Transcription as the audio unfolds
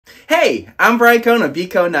Hey, I'm Brian Kohn of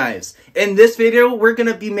Kohn Knives. In this video, we're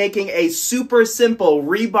going to be making a super simple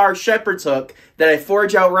rebar shepherd's hook that I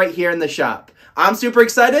forge out right here in the shop. I'm super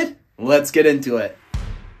excited. Let's get into it.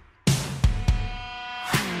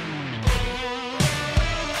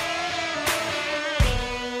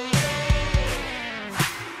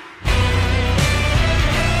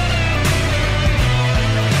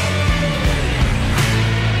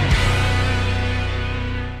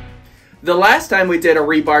 The last time we did a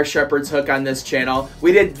rebar shepherd's hook on this channel,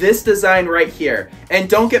 we did this design right here. And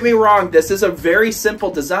don't get me wrong, this is a very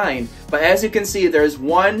simple design, but as you can see, there's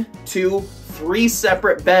 1, 2, 3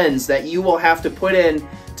 separate bends that you will have to put in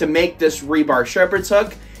to make this rebar shepherd's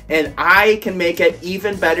hook, and I can make it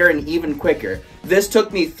even better and even quicker. This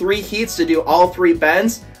took me 3 heats to do all 3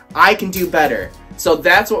 bends. I can do better. So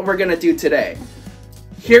that's what we're gonna do today.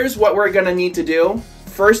 Here's what we're gonna need to do.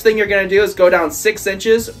 First thing you're going to do is go down 6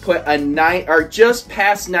 inches, put a 9 or just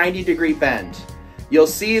past 90-degree bend. You'll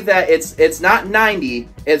see that it's not 90,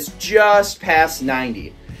 it's just past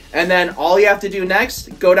 90. And then all you have to do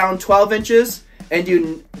next, go down 12 inches and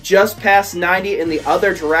do just past 90 in the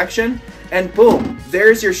other direction, and boom,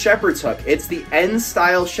 there's your shepherd's hook. It's the end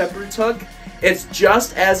style shepherd's hook. It's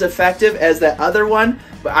just as effective as that other one,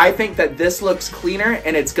 but I think that this looks cleaner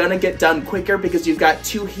and it's gonna get done quicker because you've got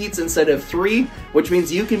 2 heats instead of 3, which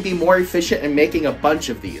means you can be more efficient in making a bunch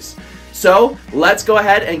of these. So let's go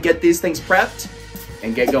ahead and get these things prepped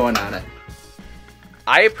and get going on it.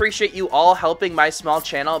 I appreciate you all helping my small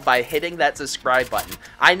channel by hitting that subscribe button.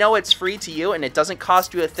 I know it's free to you and it doesn't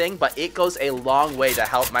cost you a thing, but it goes a long way to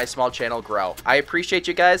help my small channel grow. I appreciate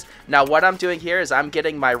you guys. Now what I'm doing here is I'm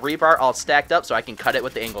getting my rebar all stacked up so I can cut it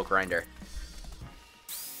with the angle grinder.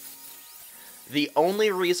 The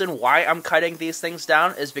only reason why I'm cutting these things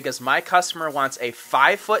down is because my customer wants a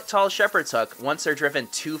 5-foot tall shepherd's hook once they're driven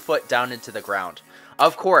 2 foot down into the ground.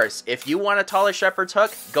 Of course, if you want a taller shepherd's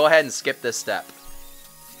hook, go ahead and skip this step.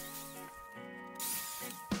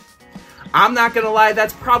 I'm not gonna lie,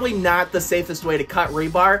 that's probably not the safest way to cut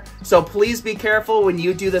rebar, so please be careful when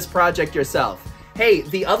you do this project yourself. Hey,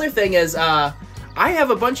 the other thing is, I have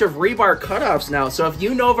a bunch of rebar cutoffs now, so if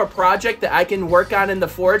you know of a project that I can work on in the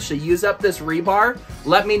forge to use up this rebar,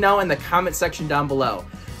 let me know in the comment section down below.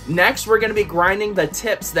 Next, we're gonna be grinding the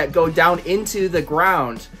tips that go down into the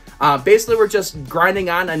ground. Basically, we're just grinding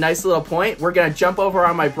on a nice little point. We're gonna jump over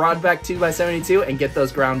on my Broadback 2x72 and get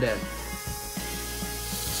those ground in.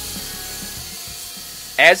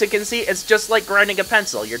 As you can see, it's just like grinding a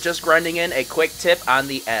pencil. You're just grinding in a quick tip on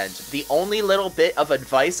the end. The only little bit of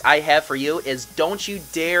advice I have for you is don't you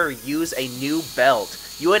dare use a new belt.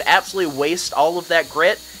 You would absolutely waste all of that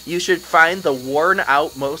grit. You should find the worn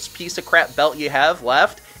out most piece of crap belt you have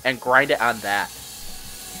left and grind it on that.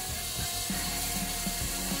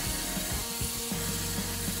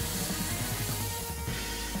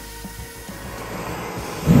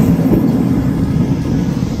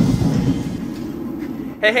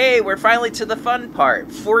 Hey, we're finally to the fun part,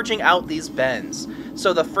 forging out these bends.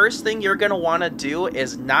 So the first thing you're gonna wanna do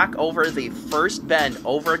is knock over the first bend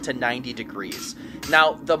over to 90 degrees.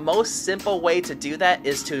 Now, the most simple way to do that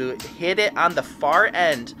is to hit it on the far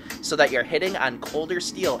end so that you're hitting on colder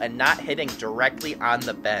steel and not hitting directly on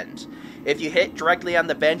the bend. If you hit directly on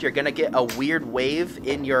the bend, you're gonna get a weird wave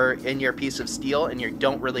in your piece of steel, and you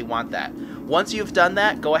don't really want that. Once you've done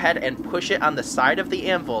that, go ahead and push it on the side of the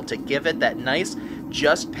anvil to give it that nice,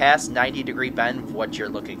 just past 90-degree bend of what you're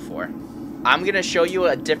looking for. I'm gonna show you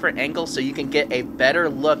a different angle so you can get a better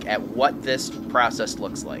look at what this process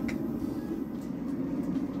looks like.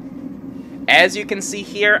 As you can see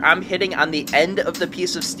here, I'm hitting on the end of the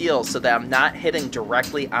piece of steel so that I'm not hitting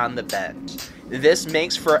directly on the bend. This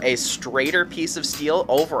makes for a straighter piece of steel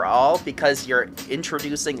overall because you're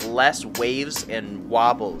introducing less waves and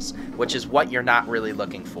wobbles, which is what you're not really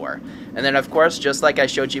looking for. And then of course, just like I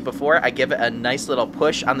showed you before, I give it a nice little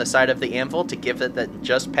push on the side of the anvil to give it that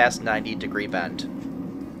just past 90-degree bend.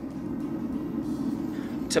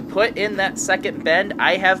 To put in that second bend,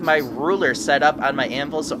 I have my ruler set up on my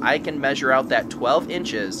anvil so I can measure out that 12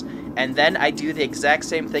 inches. And then I do the exact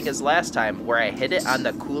same thing as last time, where I hit it on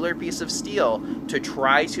the cooler piece of steel to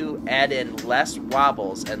try to add in less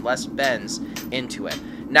wobbles and less bends into it.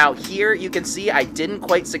 Now here you can see I didn't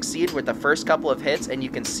quite succeed with the first couple of hits, and you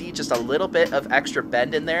can see just a little bit of extra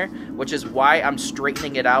bend in there, which is why I'm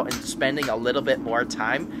straightening it out and spending a little bit more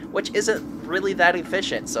time, which isn't really that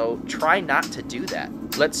efficient, so try not to do that.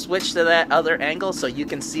 Let's switch to that other angle so you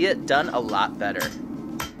can see it done a lot better.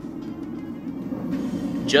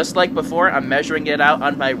 Just like before, I'm measuring it out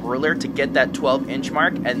on my ruler to get that 12-inch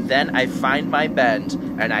mark, and then I find my bend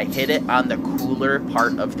and I hit it on the cooler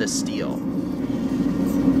part of the steel.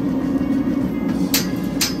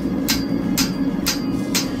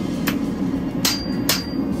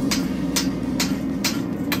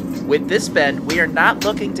 With this bend, we are not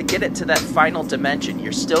looking to get it to that final dimension.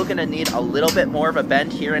 You're still going to need a little bit more of a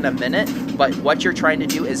bend here in a minute, but what you're trying to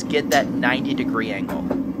do is get that 90-degree angle.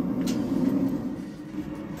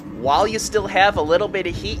 While you still have a little bit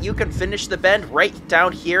of heat, you can finish the bend right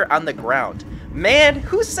down here on the ground. Man,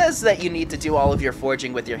 who says that you need to do all of your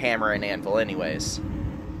forging with your hammer and anvil anyways?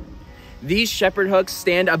 These shepherd hooks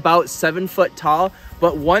stand about 7 foot tall,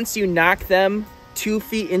 but once you knock them 2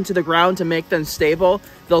 feet into the ground to make them stable,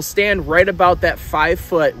 they'll stand right about that 5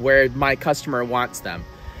 foot where my customer wants them.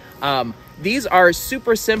 These are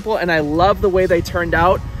super simple and I love the way they turned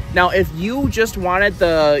out. Now, if you just wanted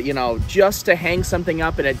just to hang something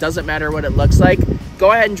up and it doesn't matter what it looks like,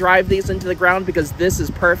 go ahead and drive these into the ground because this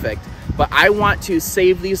is perfect. But I want to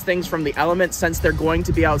save these things from the elements since they're going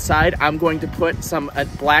to be outside. I'm going to put some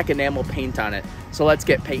black enamel paint on it. So let's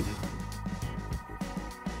get painting.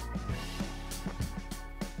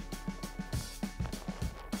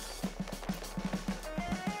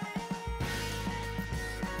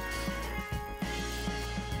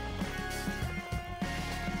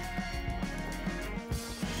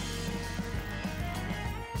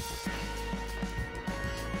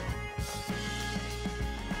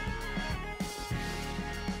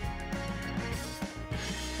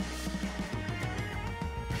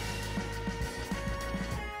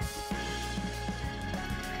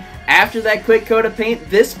 After that quick coat of paint,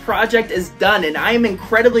 this project is done, and I am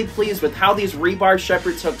incredibly pleased with how these rebar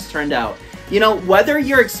shepherd's hooks turned out. You know, whether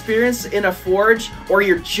you're experienced in a forge or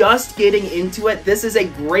you're just getting into it, this is a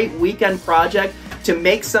great weekend project to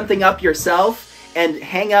make something up yourself and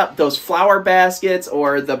hang up those flower baskets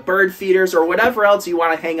or the bird feeders or whatever else you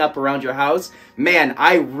want to hang up around your house. Man,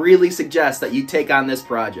 I really suggest that you take on this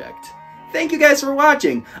project. Thank you guys for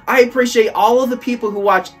watching. I appreciate all of the people who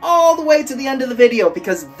watch all the way to the end of the video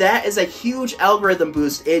because that is a huge algorithm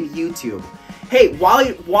boost in YouTube. Hey,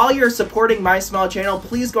 while you're supporting my small channel,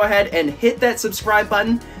 please go ahead and hit that subscribe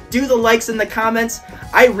button. Do the likes in the comments.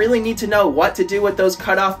 I really need to know what to do with those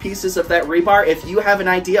cut off pieces of that rebar. If you have an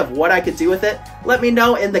idea of what I could do with it, let me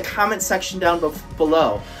know in the comment section down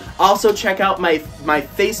below. Also check out my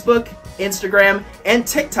Facebook, Instagram, and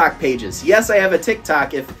TikTok pages. Yes, I have a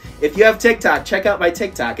TikTok. If you have TikTok, check out my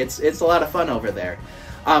TikTok. It's a lot of fun over there.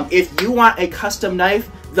 If you want a custom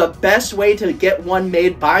knife, the best way to get one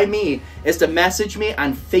made by me is to message me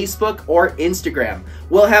on Facebook or Instagram.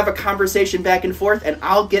 We'll have a conversation back and forth and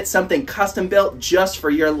I'll get something custom built just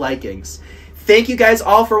for your likings. Thank you guys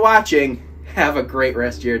all for watching. Have a great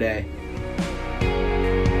rest of your day.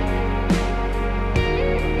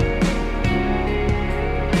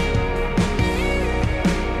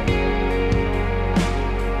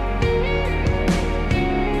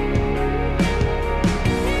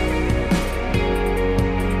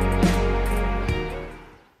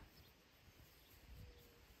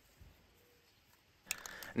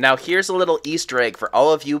 Now here's a little Easter egg for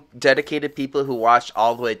all of you dedicated people who watched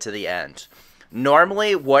all the way to the end.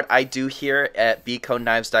 Normally what I do here at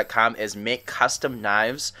bkohnknives.com is make custom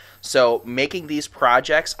knives, so making these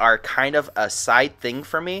projects are kind of a side thing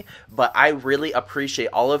for me, but I really appreciate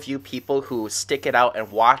all of you people who stick it out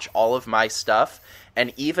and watch all of my stuff,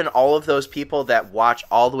 and even all of those people that watch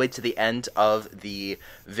all the way to the end of the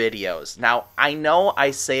videos. Now, I know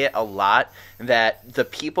I say it a lot that the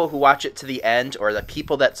people who watch it to the end or the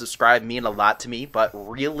people that subscribe mean a lot to me, but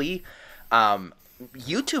really,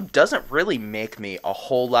 YouTube doesn't really make me a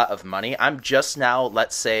whole lot of money. I'm just now,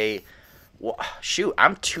 let's say, well, shoot,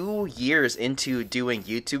 I'm 2 years into doing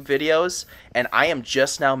YouTube videos, and I am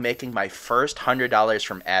just now making my first $100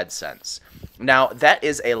 from AdSense. Now, that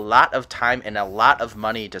is a lot of time and a lot of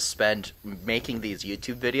money to spend making these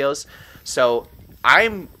YouTube videos, so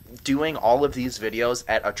I'm doing all of these videos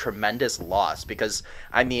at a tremendous loss because,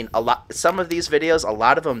 I mean, some of these videos, a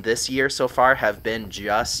lot of them this year so far have been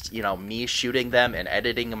just, you know, me shooting them and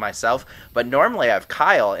editing them myself, but normally I have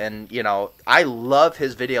Kyle, and, you know, I love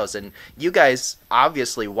his videos, and you guys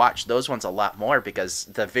obviously watch those ones a lot more because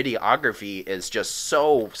the videography is just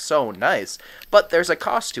so nice, but there's a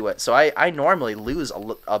cost to it, so I normally lose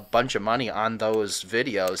a bunch of money on those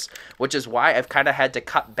videos, which is why I've kind of had to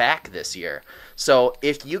cut back this year. So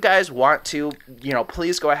if you guys want to, you know,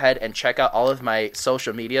 please go ahead and check out all of my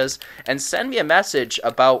social medias and send me a message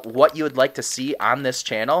about what you would like to see on this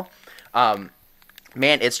channel.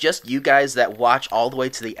 Man, it's just you guys that watch all the way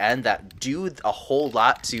to the end that do a whole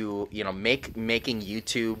lot to, you know, making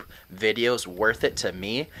YouTube videos worth it to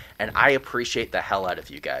me, and I appreciate the hell out of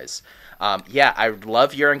you guys. Yeah, I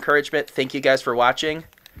love your encouragement. Thank you guys for watching.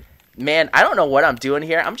 Man, I don't know what I'm doing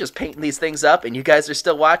here. I'm just painting these things up, and you guys are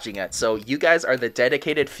still watching it. So you guys are the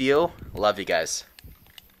dedicated few. Love you guys.